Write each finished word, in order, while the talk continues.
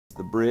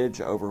The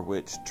bridge over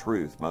which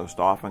truth most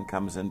often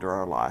comes into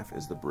our life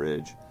is the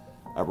bridge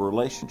of a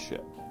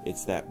relationship.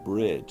 It's that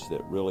bridge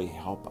that really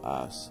helps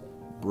us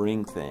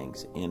bring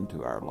things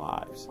into our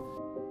lives.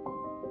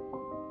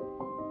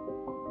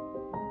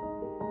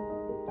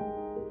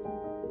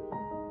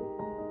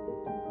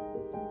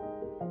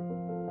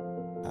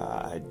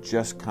 I had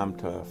just come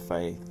to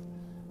faith,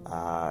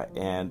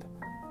 and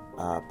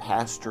a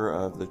pastor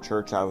of the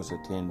church I was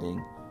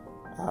attending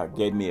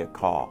gave me a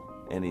call.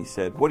 And he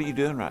said, "What are you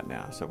doing right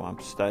now?" I said, "Well, I'm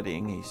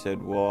studying." He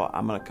said, "Well,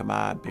 I'm going to come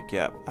by and pick you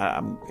up.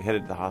 I'm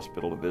headed to the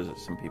hospital to visit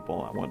some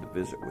people. I wanted to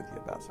visit with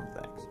you about some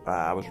things."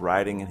 I was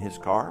riding in his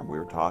car. We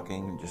were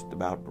talking just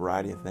about a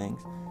variety of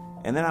things.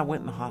 And then I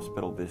went in the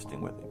hospital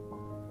visiting with him.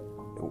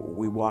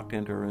 We walked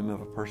into a room of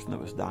a person that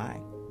was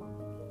dying.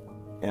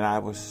 And I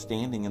was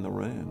standing in the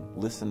room,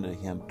 listening to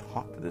him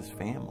talk to this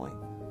family.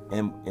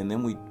 And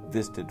then we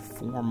visited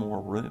 4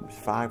 more rooms,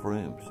 5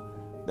 rooms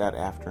that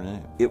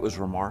afternoon. It was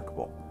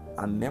remarkable.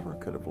 I never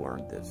could have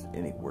learned this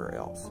anywhere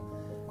else.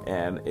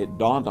 And it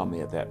dawned on me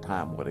at that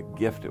time what a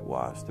gift it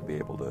was to be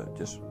able to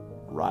just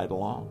ride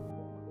along.